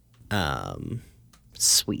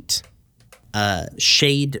 Sweet.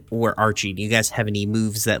 Shade or Archie, do you guys have any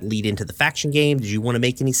moves that lead into the faction game? Did you want to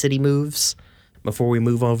make any city moves before we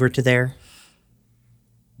move over to there?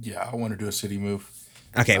 Yeah, I want to do a city move.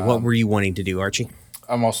 Okay, what were you wanting to do, Archie?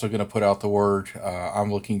 I'm also going to put out the word.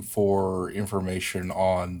 I'm looking for information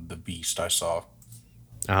on the beast I saw.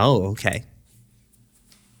 Oh, okay.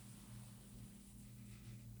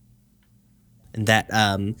 And that,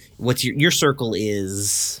 what's your circle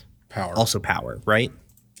is... Power. Also power, right?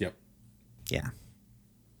 Yep. Yeah.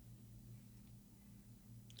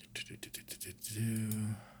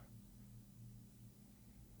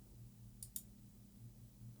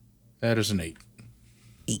 That is an 8.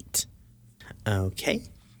 8. Okay.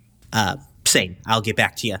 Same. I'll get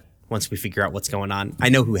back to you once we figure out what's going on. I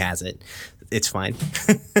know who has it. It's fine.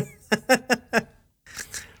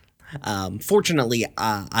 Fortunately,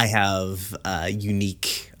 I have a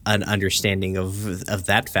unique understanding of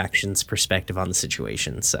that faction's perspective on the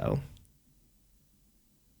situation, so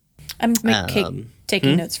I'm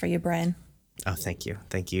taking notes for you, Brian. Oh, thank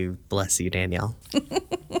you. Bless you, Danielle.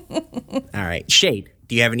 All right, Shade.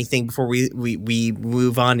 Do you have anything before we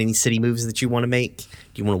move on? Any city moves that you want to make? Do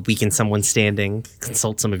you want to weaken someone's standing?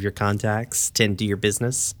 Consult some of your contacts? Tend to your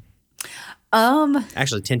business?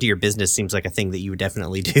 Actually, tend to your business seems like a thing that you would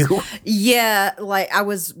definitely do. Yeah, like I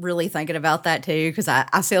was really thinking about that too, because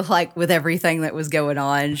I feel like with everything that was going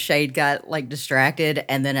on, Shade got like distracted,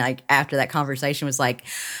 and then like after that conversation was like,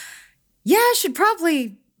 yeah, I should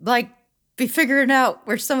probably like be figuring out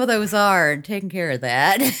where some of those are and taking care of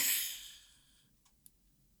that.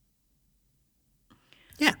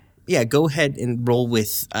 Yeah, go ahead and roll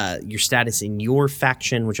with your status in your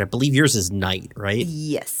faction, which I believe yours is Knight, right?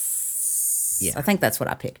 Yes. Yeah. I think that's what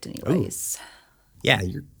I picked anyways. Yeah,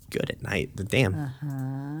 you're good at Knight.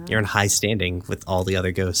 Damn. You're in high standing with all the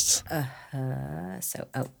other ghosts. So,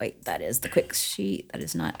 oh, wait, that is the quick sheet. That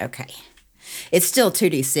is not, okay. It's still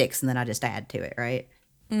 2d6, and then I just add to it, right?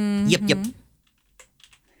 Yep.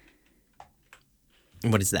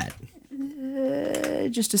 What is that?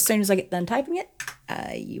 Just as soon as I get done typing it,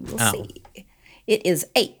 you will see. It is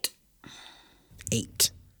 8.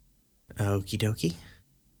 8. Okie dokie.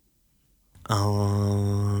 On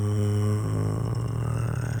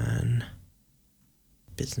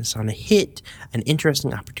business on a hit, an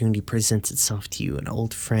interesting opportunity presents itself to you. An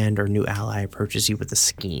old friend or new ally approaches you with a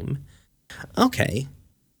scheme. Okay.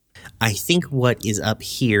 I think what is up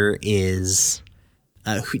here is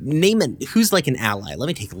who's like an ally. Let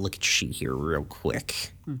me take a look at she here real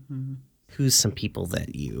quick. Who's some people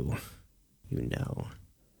that you know?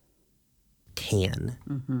 Tan.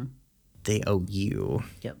 They owe you.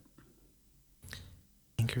 Yep.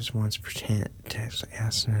 Anchors once pretend text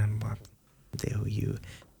ask them what they owe you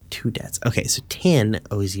 2 debts. Okay, so Tan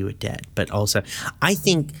owes you a debt, but also I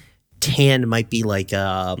think Tan might be like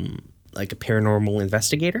a paranormal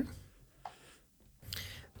investigator.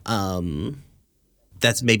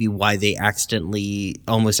 That's maybe why they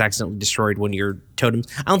almost accidentally destroyed one of your totems.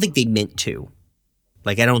 I don't think they meant to.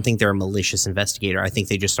 Like, I don't think they're a malicious investigator. I think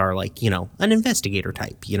they just are like, an investigator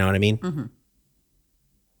type. You know what I mean?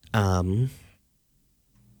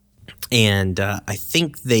 And I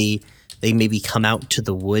think they maybe come out to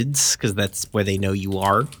the woods because that's where they know you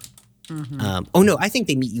are. Oh no, I think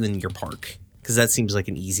they meet you in your park because that seems like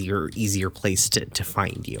an easier place to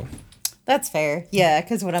find you. That's fair. Yeah,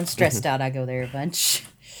 because when I'm stressed out, I go there a bunch.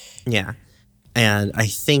 Yeah. And I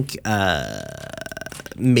think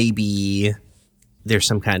maybe there's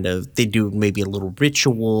some kind of, they do maybe a little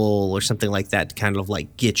ritual or something like that to kind of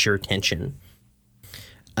like get your attention.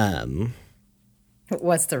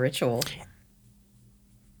 What's the ritual?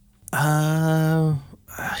 I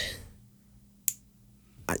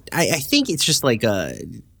think it's just like I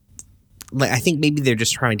think maybe they're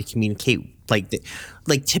just trying to communicate like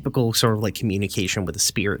typical sort of like communication with the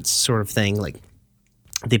spirits sort of thing. Like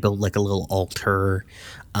they build like a little altar,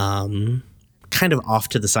 kind of off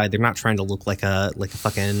to the side. They're not trying to look like a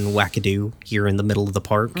fucking wackadoo here in the middle of the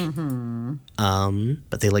park.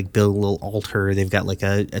 But they like build a little altar. They've got like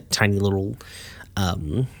a tiny little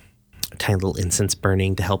incense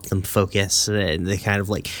burning to help them focus. And they kind of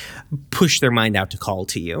like push their mind out to call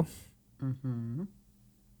to you.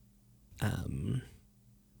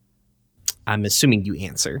 I'm assuming you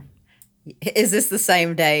answer. Is this the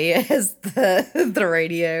same day as the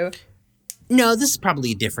radio? No, this is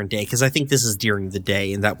probably a different day because I think this is during the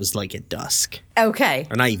day and that was like at dusk. Okay.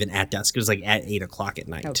 Or not even at dusk. It was like at 8 o'clock at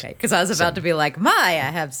night. Okay, because I was about to be like, I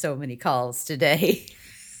have so many calls today.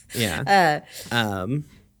 Yeah.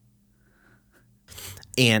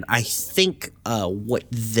 And I think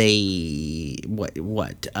what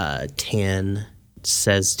Tan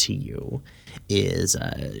says to you is,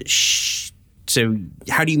 so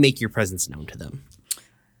how do you make your presence known to them?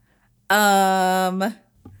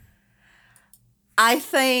 I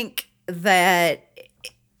think that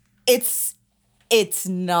it's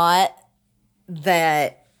not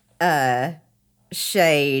that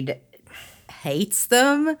Shade hates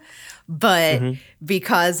them, but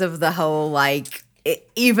because of the whole like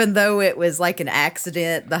even though it was like an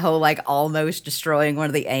accident, the whole like almost destroying one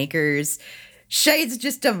of the anchors, Shade's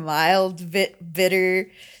just a mild bit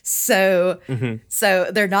bitter. So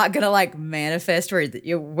they're not gonna like manifest where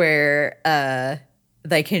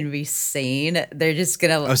they can be seen. They're just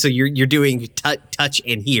gonna. Oh, so you're doing touch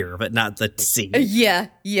and hear, but not the see. Yeah.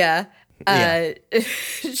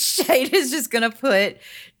 Shade is just gonna put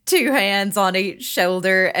 2 hands on each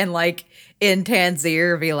shoulder and like in Tan's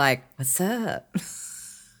ear be like, "What's up?"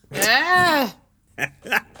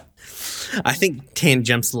 I think Tan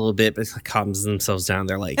jumps a little bit, but calms themselves down.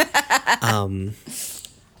 They're like,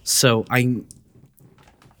 so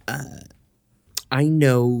I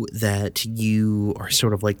know that you are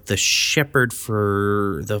sort of like the shepherd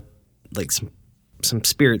for the like some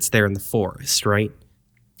spirits there in the forest, right?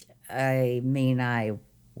 I mean, I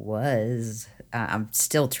was. I'm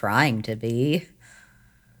still trying to be.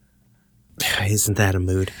 Isn't that a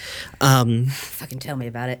mood? Fucking tell me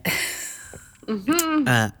about it.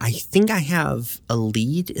 I think I have a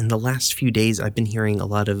lead. In the last few days, I've been hearing a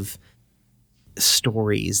lot of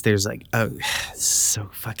stories. There's like, oh, this is so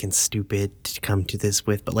fucking stupid to come to this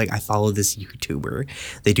with, but like I follow this YouTuber.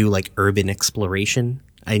 They do like urban exploration.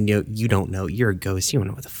 I know you don't know. You're a ghost. You don't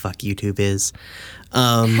know what the fuck YouTube is.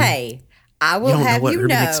 Hey, I will You don't know have what you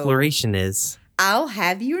urban know. exploration is. I'll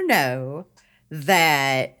have you know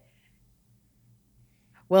that.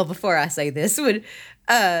 Well, before I say this, would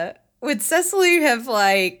Cecily have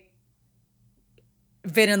like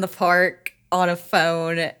been in the park on a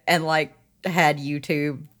phone and like had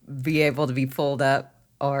YouTube be able to be pulled up?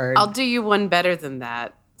 Or I'll do you one better than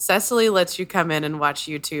that. Cecily lets you come in and watch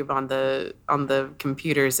YouTube on the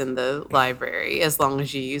computers in the library as long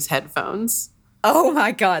as you use headphones. oh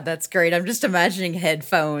my god, that's great! I'm just imagining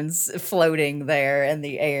headphones floating there in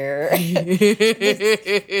the air.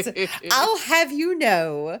 I'll have you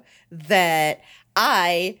know that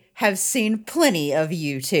I have seen plenty of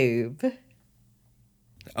YouTube.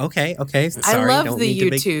 Okay. Sorry, I love don't the need to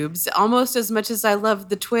make- YouTubes almost as much as I love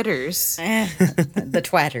the Twitters. The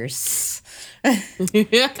twatters.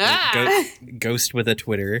 Ghost with a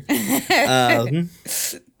Twitter.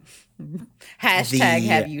 Hashtag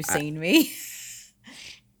have you seen me?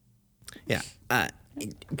 Yeah. But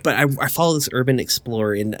I follow this urban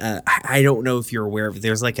explorer, and I don't know if you're aware of it.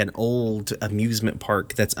 There's like an old amusement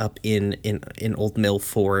park that's up in Old Mill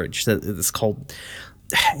Forge that's called.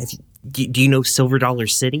 Do you know Silver Dollar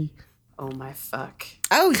City? Oh my fuck.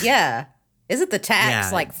 Oh yeah. Is it the tax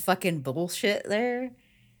Yeah. like fucking bullshit there?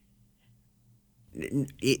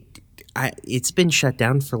 It's been shut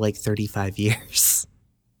down for like 35 years.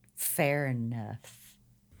 Fair enough.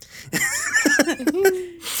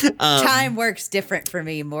 Time works different for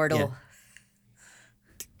me, mortal.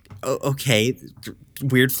 Yeah. Okay,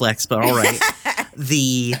 weird flex, but all right.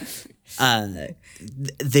 I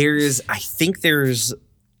think there's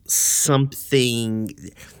something.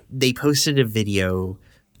 They posted a video.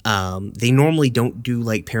 They normally don't do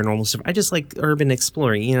like paranormal stuff. I just like urban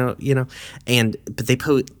exploring, you know. But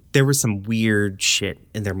there was some weird shit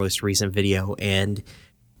in their most recent video, and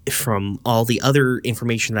from all the other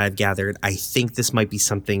information that I've gathered, I think this might be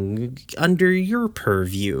something under your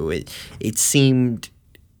purview. It seemed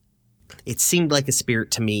like a spirit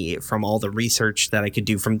to me from all the research that I could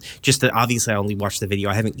do from just obviously I only watched the video.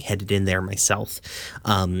 I haven't headed in there myself.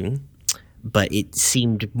 But it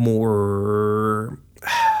seemed more,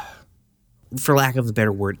 for lack of a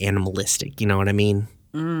better word, animalistic. You know what I mean?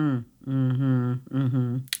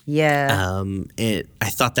 Yeah. I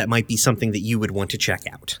thought that might be something that you would want to check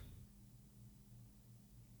out.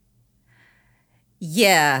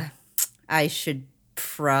 Yeah. I should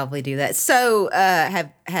probably do that. So,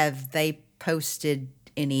 have they posted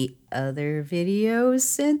any other videos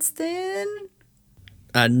since then?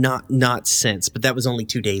 Not since, but that was only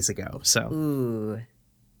 2 days ago. So, Ooh.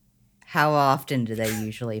 How often do they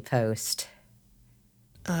usually post?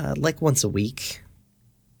 like once a week.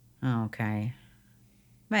 Okay.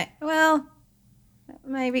 Well,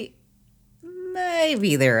 maybe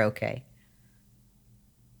they're okay.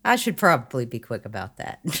 I should probably be quick about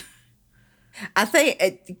that. I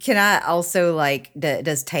think, can I also, like,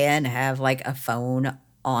 does Tan have, like, a phone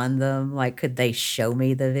on them? Like, could they show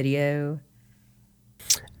me the video?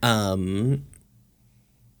 Yeah,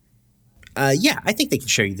 I think they can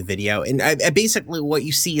show you the video, and basically what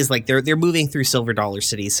you see is like they're moving through Silver Dollar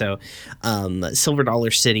City. So, Silver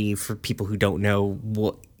Dollar City, for people who don't know,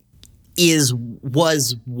 was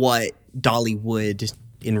what Dollywood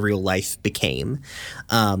in real life became.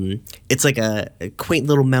 It's like a quaint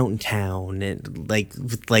little mountain town, and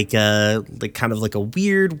with kind of like a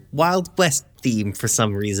weird Wild West theme for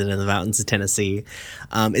some reason in the mountains of Tennessee.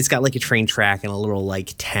 It's got like a train track and a little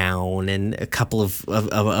like town and a couple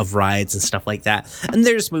of rides and stuff like that. And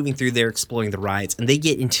they're just moving through there, exploring the rides, and they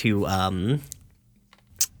get into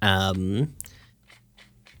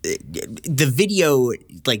the video,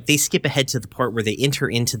 like they skip ahead to the part where they enter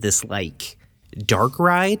into this like dark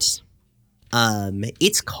ride.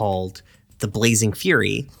 It's called the Blazing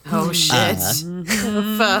Fury. Oh shit.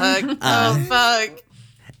 Fuck. Oh fuck.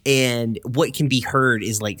 And what can be heard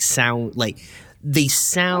is like sound, like they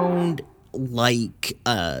sound like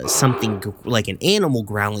something like an animal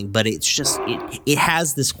growling, but it's just it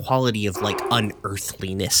has this quality of like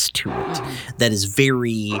unearthliness to it that is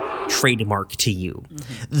very trademark to you.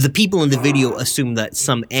 The people in the video assume that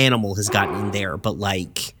some animal has gotten in there, but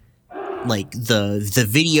like the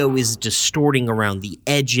video is distorting around the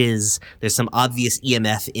edges. There's some obvious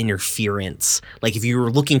EMF interference. Like if you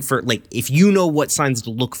were looking for, like if you know what signs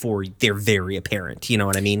to look for, they're very apparent. You know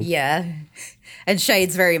what I mean? Yeah. And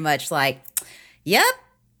Shade's very much like, yep,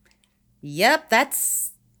 that'd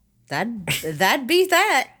be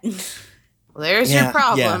that. Well, there's your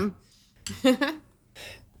problem. Yeah.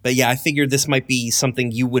 But yeah, I figured this might be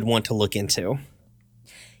something you would want to look into.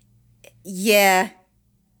 Yeah.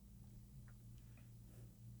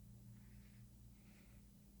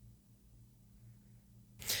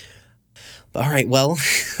 All right, well,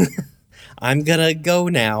 I'm gonna go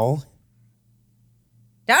now.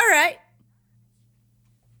 All right.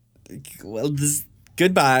 Well,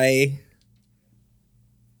 goodbye.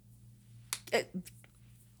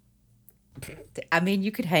 I mean,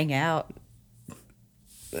 you could hang out.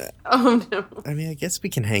 Oh no. I mean, I guess we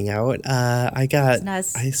can hang out.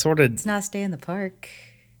 It's nice day in the park.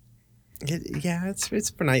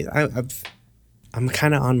 It's been nice. I'm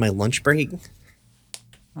kind of on my lunch break.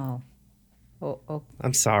 Oh.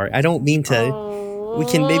 I'm sorry. I don't mean to. Oh. We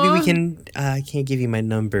can. I can't give you my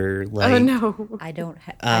number. Like, Oh no. I don't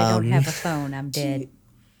have a phone. I'm dead.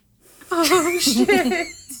 Oh shit.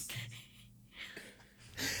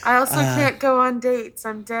 I also can't go on dates.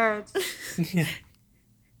 I'm dead.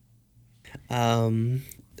 I'm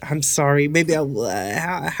sorry. Maybe I'll.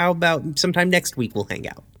 How about sometime next week we'll hang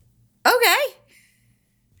out? Okay.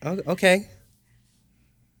 Okay.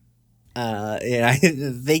 I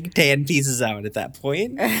think Tan pieces out at that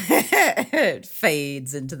point. It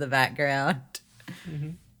fades into the background.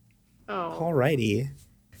 Oh. Alrighty.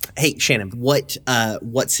 Hey, Shannon, what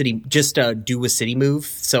city, just do a city move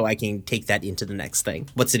so I can take that into the next thing.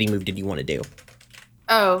 What city move did you want to do?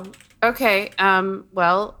 Oh, okay.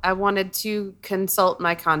 Well, I wanted to consult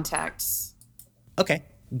my contacts. Okay.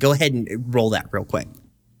 Go ahead and roll that real quick.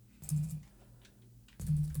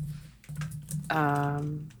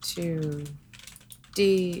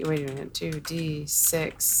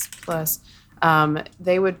 2D6 plus.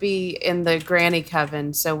 They would be in the Granny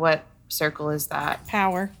Coven. So what circle is that?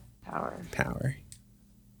 Power. Power.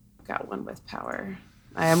 Got one with power.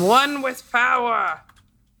 I am one with power.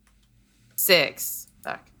 6.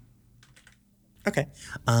 Fuck. Okay.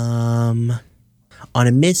 On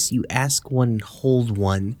a miss, you ask one and hold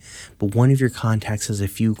one, but one of your contacts has a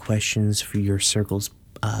few questions for your circle's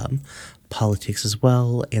politics as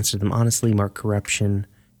well. Answer them honestly, mark corruption,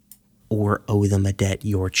 or owe them a debt,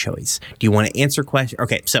 your choice. Do you want to answer question?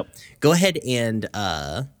 Okay, so go ahead and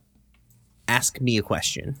ask me a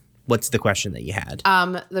question. What's the question that you had?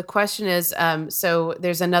 The question is, so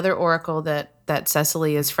there's another oracle that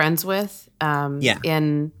Cecily is friends with.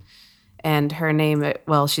 And her name,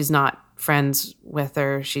 well, she's not friends with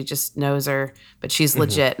her. She just knows her, but she's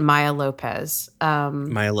legit. Maya Lopez.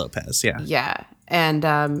 Maya Lopez, yeah. Yeah.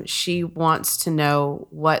 And she wants to know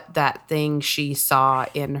what that thing she saw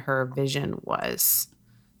in her vision was.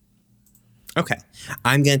 Okay.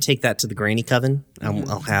 I'm going to take that to the Granny Coven.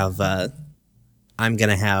 I'll have, I'm going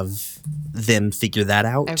to have them figure that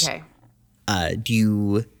out. Okay. I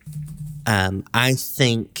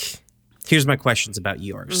think, here's my questions about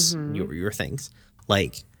yours, your things.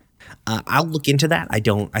 Like, I'll look into that. I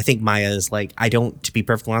think Maya is like, to be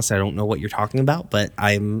perfectly honest, I don't know what you're talking about, but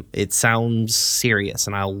it sounds serious,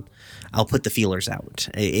 and I'll put the feelers out.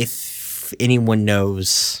 If anyone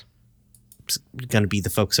knows, it's going to be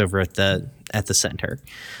the folks over at the center.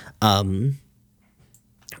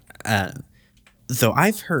 Though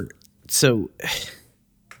I've heard, so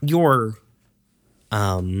your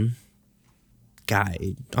guy,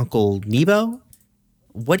 Uncle Nebo,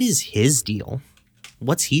 what is his deal?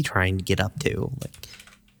 What's he trying to get up to?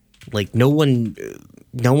 Like no one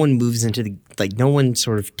moves into no one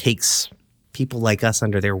sort of takes people like us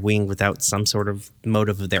under their wing without some sort of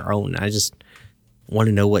motive of their own. I just want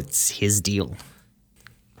to know what's his deal.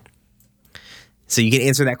 So you can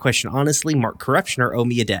answer that question honestly, mark corruption, or owe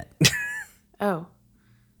me a debt. Oh.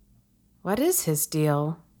 What is his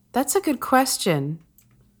deal? That's a good question.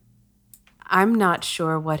 I'm not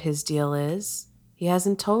sure what his deal is. He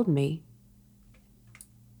hasn't told me.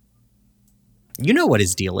 You know what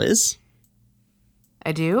his deal is.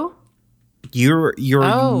 I do? You're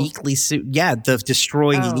uniquely the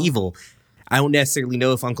destroying an evil. I don't necessarily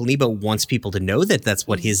know if Uncle Nebo wants people to know that that's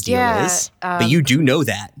what his deal is, but you do know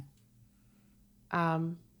that.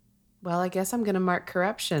 Well, I guess I'm going to mark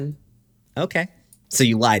corruption. Okay. So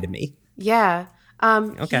you lie to me. Yeah.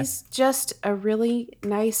 Okay. He's just a really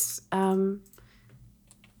nice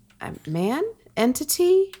man,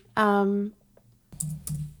 entity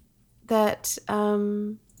that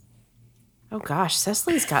oh gosh,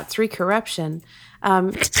 Cecily's got 3 corruption.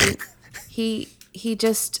 He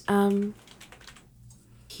just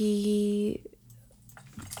he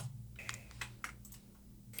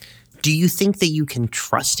Do you think that you can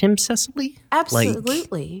trust him, Cecily?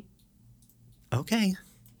 absolutely. Okay.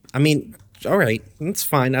 I mean, all right, that's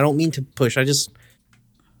fine. I don't mean to push.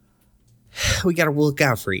 We got to look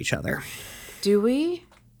out for each other. Do we?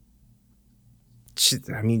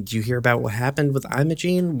 I mean, do you hear about what happened with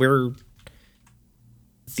Imogene? We're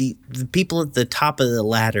the people at the top of the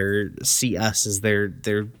ladder see us as their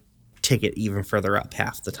ticket even further up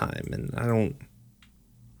half the time, and I don't,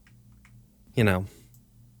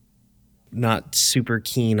 not super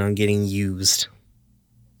keen on getting used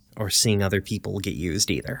or seeing other people get used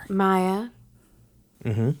either. Maya.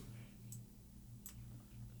 Mm-hmm.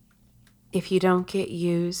 If you don't get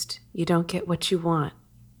used, you don't get what you want.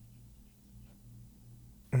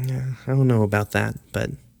 Yeah, I don't know about that,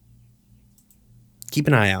 but keep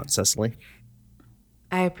an eye out, Cecily.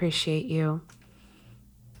 I appreciate you.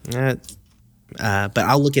 But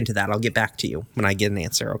I'll look into that. I'll get back to you when I get an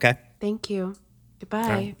answer, okay? Thank you.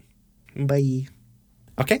 Goodbye. Bye.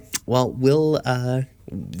 Okay, well, we'll,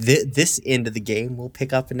 this end of the game we'll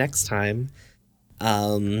pick up next time.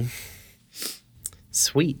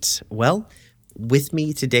 Sweet. Well, with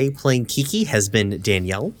me today playing Kiki has been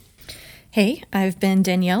Danielle. Hey, I've been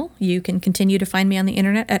Danielle. You can continue to find me on the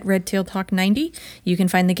internet at Redtail Talk 90. You can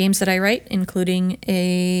find the games that I write, including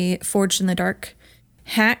a Forged in the Dark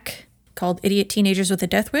hack called Idiot Teenagers with a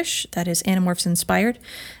Death Wish, that is Animorphs inspired,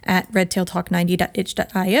 at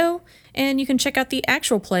redtailtalk90.itch.io. And you can check out the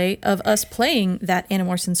actual play of us playing that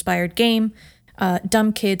Animorphs inspired game,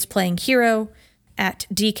 Dumb Kids Playing Hero, at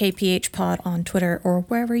DKPH Pod on Twitter or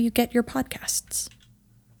wherever you get your podcasts.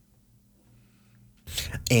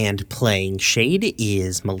 And playing Shade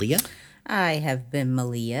is Malia. I have been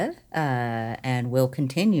Malia, and will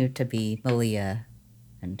continue to be Malia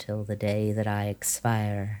until the day that I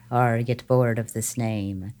expire or get bored of this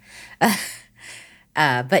name.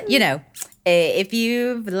 But, if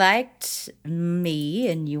you've liked me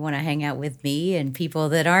and you want to hang out with me and people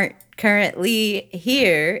that aren't currently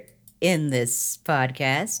here in this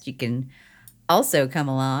podcast, you can also come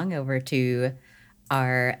along over to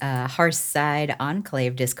our Hearthside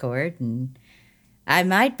Enclave Discord, and I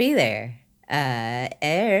might be there.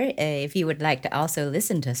 If you would like to also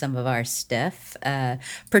listen to some of our stuff,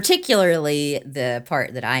 particularly the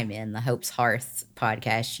part that I'm in, the Hope's Hearth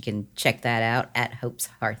podcast, you can check that out at Hope's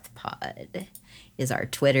Hearth Pod is our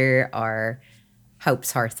Twitter, our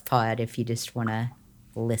Hope's Hearth Pod, if you just want to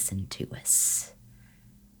listen to us.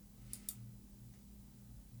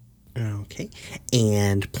 Okay.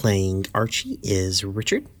 And playing Archie is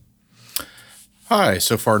Richard. Hi,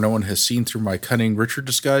 so far no one has seen through my cunning Richard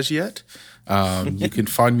disguise yet. You can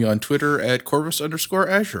find me on Twitter at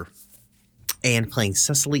Corvus_Azure. And playing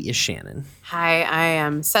Cecily is Shannon. Hi, I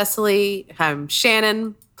am Cecily. I'm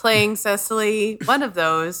Shannon playing Cecily. One of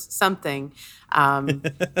those, something.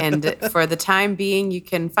 And for the time being, you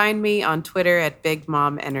can find me on Twitter at Big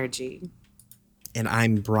Mom Energy. And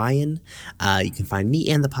I'm Brian. You can find me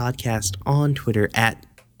and the podcast on Twitter at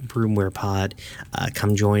BroomwarePod.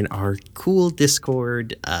 Come join our cool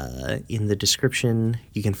Discord in the description.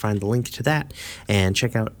 You can find the link to that. And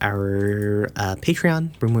check out our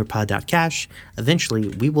Patreon, BroomwarePod.cash. Eventually,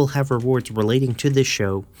 we will have rewards relating to this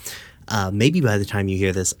show. Maybe by the time you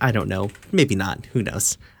hear this, I don't know. Maybe not. Who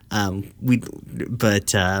knows? That'd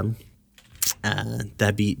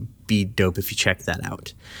be dope if you check that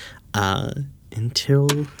out. Until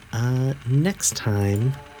next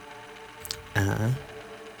time,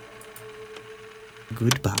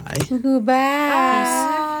 goodbye.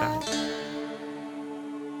 Goodbye. Peace.